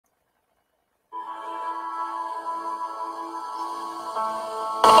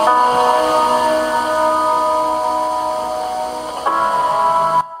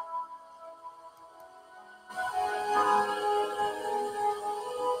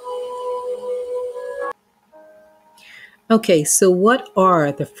Okay, so what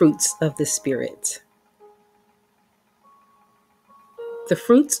are the fruits of the Spirit? The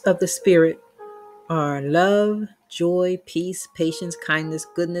fruits of the Spirit are love, joy, peace, patience, kindness,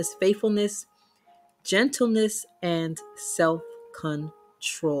 goodness, faithfulness, gentleness, and self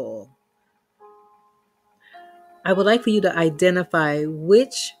control. I would like for you to identify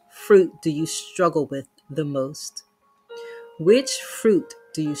which fruit do you struggle with the most? Which fruit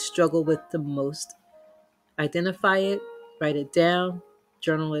do you struggle with the most? Identify it, write it down,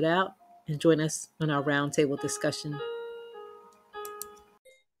 journal it out, and join us on our roundtable discussion.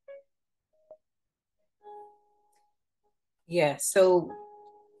 Yeah, so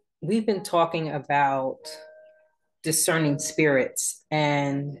we've been talking about discerning spirits,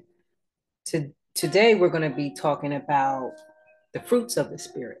 and today we're going to be talking about the fruits of the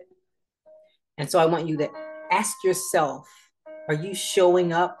Spirit. And so I want you to ask yourself, are you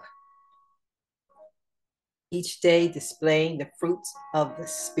showing up each day displaying the fruits of the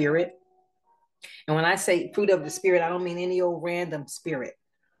Spirit? And when I say fruit of the Spirit, I don't mean any old random spirit.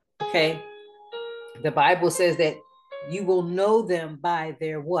 Okay. The Bible says that you will know them by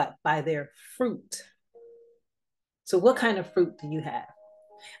their what? By their fruit. So what kind of fruit do you have?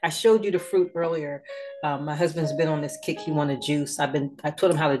 I showed you the fruit earlier. My husband's been on this kick. He wanted juice. I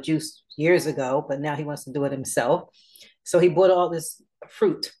taught him how to juice years ago, but now he wants to do it himself. So he bought all this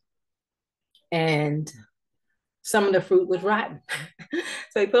fruit, and some of the fruit was rotten.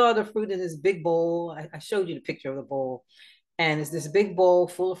 So he put all the fruit in this big bowl. I showed you the picture of the bowl, and it's this big bowl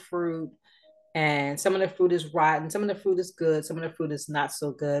full of fruit. And some of the fruit is rotten, some of the fruit is good, some of the fruit is not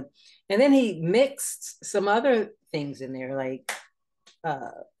so good. And then he mixed some other things in there, like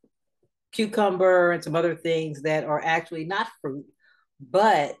cucumber and some other things that are actually not fruit,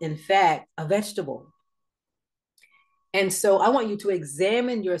 but in fact, a vegetable. And so I want you to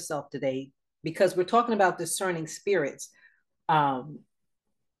examine yourself today because we're talking about discerning spirits. Um,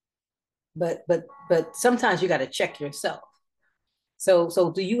 but sometimes you got to check yourself.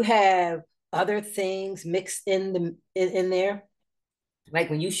 So do you have other things mixed in there? Like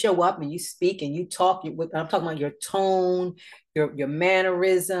when you show up and you speak and you talk, I'm talking about your tone, your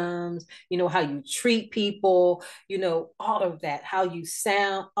mannerisms, how you treat people, all of that, how you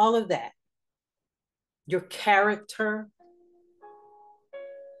sound, all of that, your character.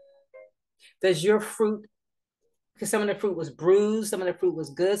 Does your fruit, because some of the fruit was bruised, some of the fruit was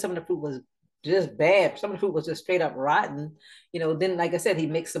good, some of the fruit was just bad, some of the fruit was just straight up rotten. Then like I said, he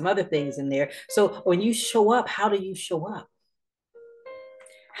mixed some other things in there. So when you show up, how do you show up?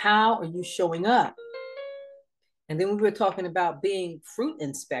 How are you showing up? And then we were talking about being fruit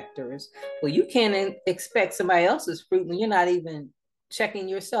inspectors. Well, you can't expect somebody else's fruit when you're not even checking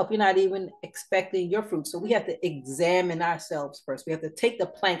yourself. You're not even expecting your fruit. So we have to examine ourselves first. We have to take the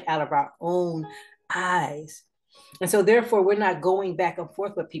plank out of our own eyes. And so therefore, we're not going back and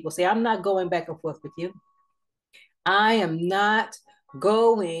forth with people. Say, I'm not going back and forth with you. I am not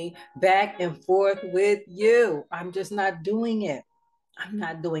going back and forth with you. I'm just not doing it. I'm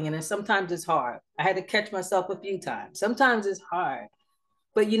not doing it. And sometimes it's hard. I had to catch myself a few times. Sometimes it's hard.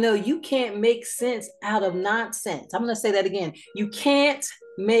 But you can't make sense out of nonsense. I'm going to say that again. You can't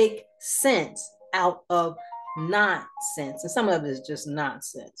make sense out of nonsense. And some of it is just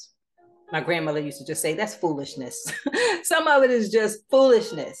nonsense. My grandmother used to just say, that's foolishness. Some of it is just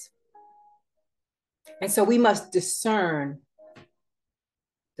foolishness. And so we must discern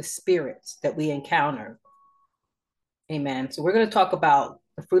the spirits that we encounter. Amen. So we're going to talk about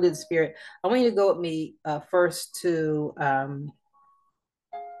the fruit of the Spirit. I want you to go with me first to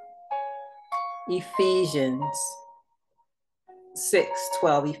Ephesians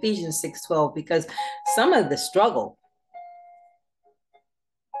 6:12. Ephesians 6:12, because some of the struggle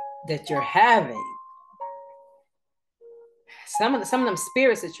that you're having, some of them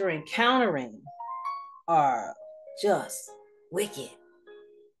spirits that you're encountering are just wicked.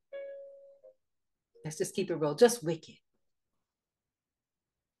 Let's just keep it real, just wicked.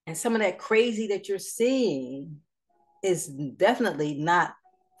 And some of that crazy that you're seeing is definitely not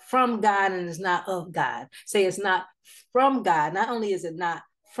from God and is not of God. Say it's not from God. Not only is it not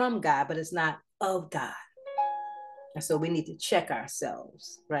from God, but it's not of God. And so we need to check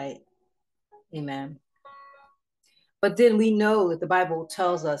ourselves, right? Amen. But then we know that the Bible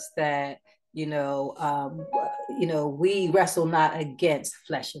tells us that we wrestle not against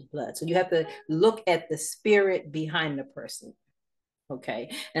flesh and blood. So you have to look at the spirit behind the person.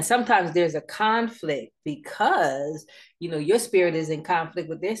 Okay. And sometimes there's a conflict because, your spirit is in conflict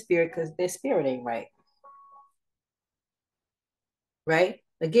with their spirit because their spirit ain't right. Right.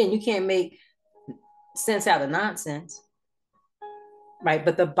 Again, you can't make sense out of nonsense. Right.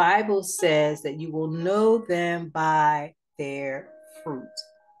 But the Bible says that you will know them by their fruit.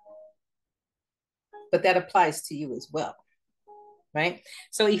 But that applies to you as well, right?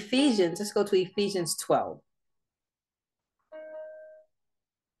 So Ephesians, let's go to Ephesians 12.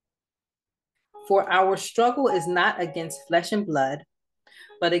 For our struggle is not against flesh and blood,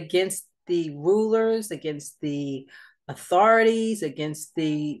 but against the rulers, against the authorities, against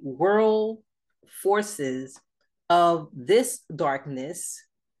the world forces of this darkness,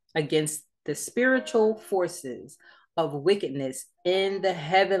 against the spiritual forces of wickedness in the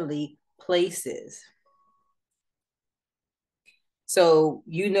heavenly places. So,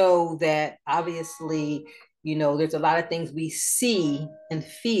 you know that obviously, you know, there's a lot of things we see and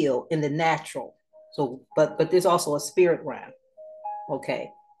feel in the natural. So, but there's also a spirit realm. Okay.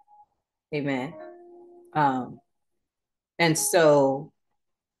 Amen. Um, and so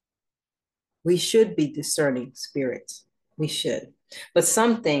we should be discerning spirits. We should. But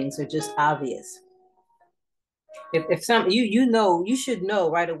some things are just obvious. If some you know, you should know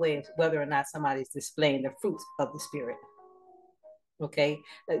right away whether or not somebody's displaying the fruits of the spirit. Okay.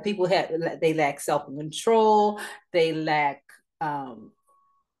 People they lack self-control, they lack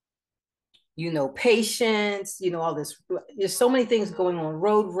you know, patience, you know, all this. There's so many things going on,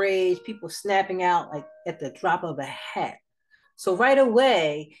 road rage, people snapping out like at the drop of a hat. So right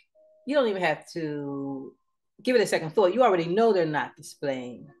away, you don't even have to give it a second thought. You already know they're not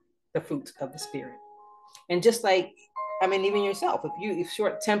displaying the fruits of the spirit. And just like, I mean, even yourself, if you're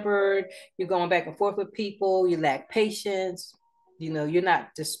short-tempered, you're going back and forth with people, you lack patience, you know, you're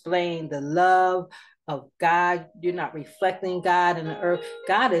not displaying the love of God, you're not reflecting God in the earth.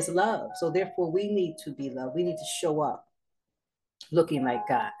 God is love. So therefore, we need to be loved. We need to show up looking like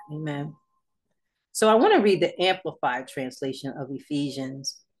God. Amen. So I want to read the Amplified translation of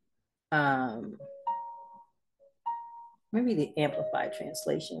Ephesians. Maybe the Amplified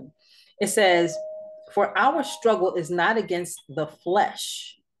translation. It says, for our struggle is not against the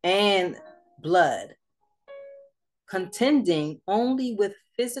flesh and blood, contending only with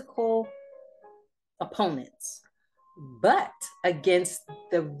physical opponents, but against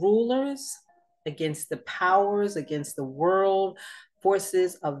the rulers, against the powers, against the world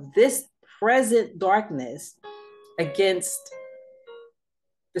forces of this present darkness, against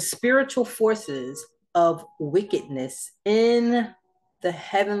the spiritual forces of wickedness in the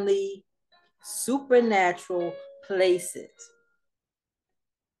heavenly supernatural places.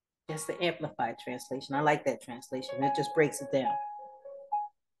 That's the Amplified translation. I like that translation. It just breaks it down.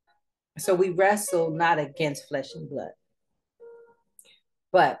 So we wrestle not against flesh and blood,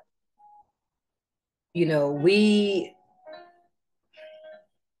 but you know, we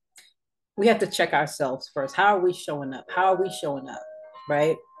have to check ourselves first. How are we showing up? How are we showing up?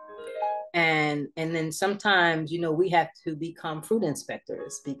 Right? And then sometimes, you know, we have to become fruit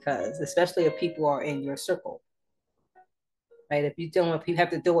inspectors, because especially if people are in your circle, right? If you have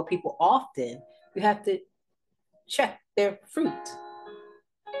to deal with people often, you have to check their fruit,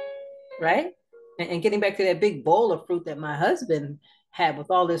 right? And getting back to that big bowl of fruit that my husband had with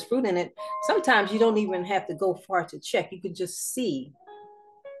all this fruit in it, sometimes you don't even have to go far to check. You can just see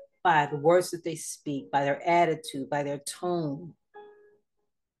by the words that they speak, by their attitude, by their tone,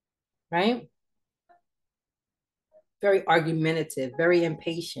 right? Very argumentative, very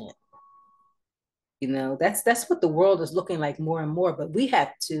impatient. You know, that's what the world is looking like more and more, but we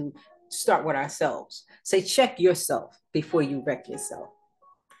have to start with ourselves. Say, check yourself before you wreck yourself.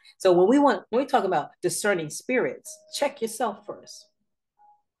 So when we talk about discerning spirits, check yourself first.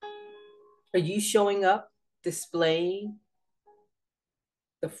 Are you showing up, displaying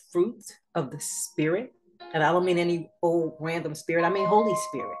the fruit of the spirit? And I don't mean any old random spirit, I mean Holy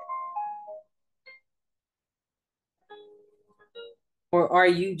Spirit. Or are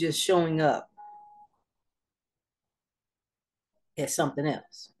you just showing up as something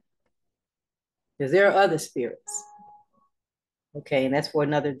else? Because there are other spirits. Okay, and that's for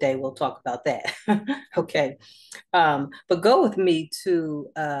another day. We'll talk about that. Okay. But go with me to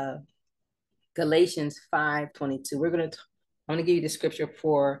Galatians 5:22. I'm gonna give you the scripture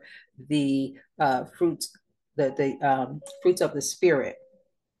for the fruits, the fruits of the spirit.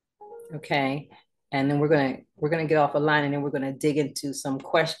 Okay. And then we're gonna get off a line, and then we're gonna dig into some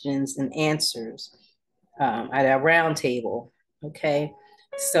questions and answers at our round table. Okay.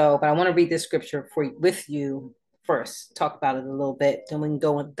 So, but I want to read this scripture with you first, talk about it a little bit, then we can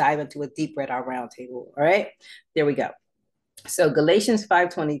go and dive into it deeper at our round table. All right. There we go. So Galatians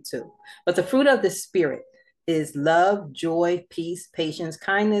 5:22. But the fruit of the spirit is love, joy, peace, patience,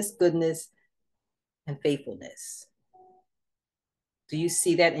 kindness, goodness, and faithfulness. Do you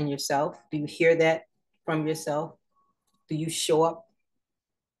see that in yourself? Do you hear that from yourself? Do you show up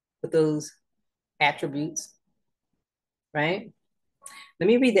with those attributes? right? Let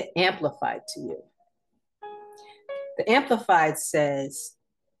me read the Amplified to you. The Amplified says,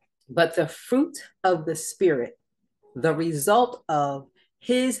 but the fruit of the Spirit, the result of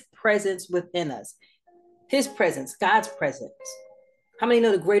his presence within us, his presence, God's presence. How many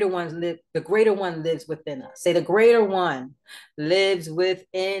know the greater one lives within us? Say, the greater one lives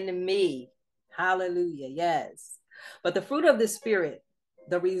within me. Hallelujah. Yes. But the fruit of the Spirit,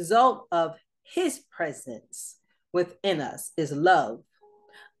 the result of his presence within us, is love,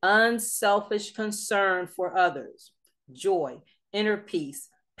 unselfish concern for others, joy, inner peace,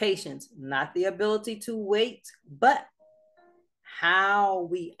 patience, not the ability to wait, but how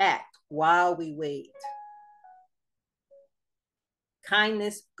we act while we wait.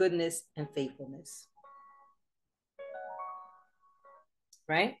 Kindness, goodness, and faithfulness.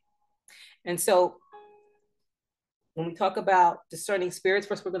 Right? And so when we talk about discerning spirits,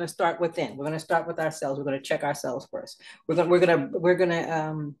 first we're going to start within. We're going to start with ourselves. We're going to check ourselves first. We're going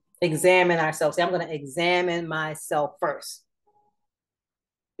to examine ourselves. Say, I'm going to examine myself first.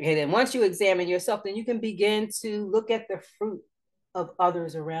 Okay, then once you examine yourself, then you can begin to look at the fruit of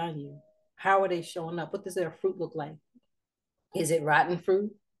others around you. How are they showing up? What does their fruit look like? Is it rotten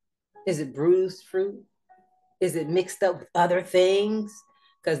fruit? Is it bruised fruit? Is it mixed up with other things?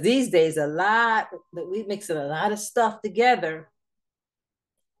 Because these days, we mixing a lot of stuff together.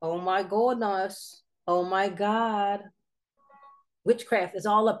 Oh my goodness. Oh my God. Witchcraft is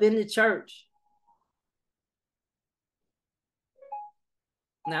all up in the church.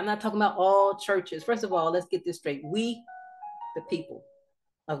 Now, I'm not talking about all churches. First of all, let's get this straight. We, the people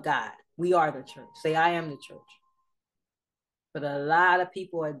of God, we are the church. Say, I am the church. But a lot of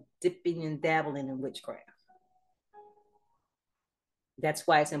people are dipping and dabbling in witchcraft. That's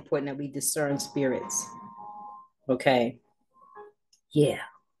why it's important that we discern spirits. Okay. Yeah.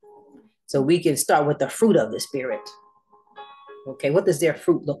 So we can start with the fruit of the Spirit. Okay. What does their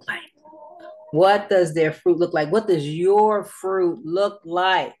fruit look like? What does their fruit look like? What does your fruit look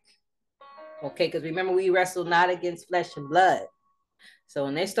like? Okay. Because remember, we wrestle not against flesh and blood. So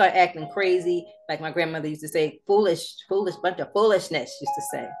when they start acting crazy, like my grandmother used to say, foolish, bunch of foolishness, used to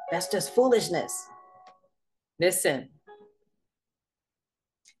say, that's just foolishness. Listen,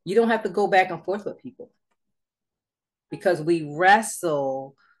 you don't have to go back and forth with people because we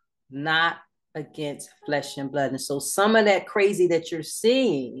wrestle not against flesh and blood. And so some of that crazy that you're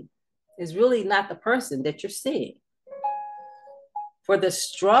seeing is really not the person that you're seeing. For the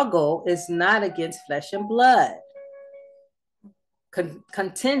struggle is not against flesh and blood,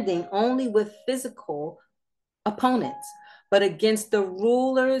 contending only with physical opponents, but against the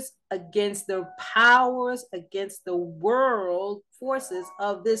rulers, against the powers, against the world forces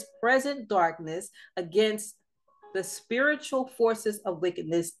of this present darkness, against the spiritual forces of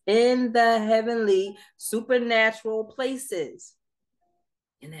wickedness in the heavenly supernatural places,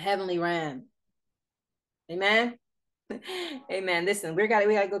 in the heavenly realm. Amen. Amen. Listen, we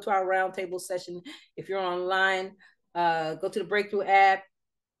gotta go to our roundtable session. If you're online, go to the Breakthrough app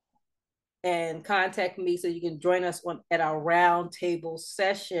and contact me so you can join us at our roundtable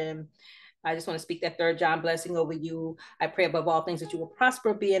session. I just want to speak that 3rd John blessing over you. I pray above all things that you will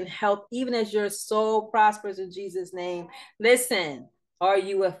prosper, be in health, even as your soul prospers in Jesus' name. Listen, are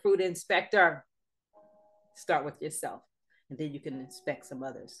you a fruit inspector? Start with yourself, and then you can inspect some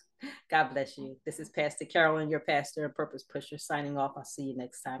others. God bless you. This is Pastor Carolyn, your pastor and purpose pusher, signing off. I'll see you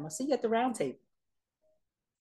next time. I'll see you at the roundtable.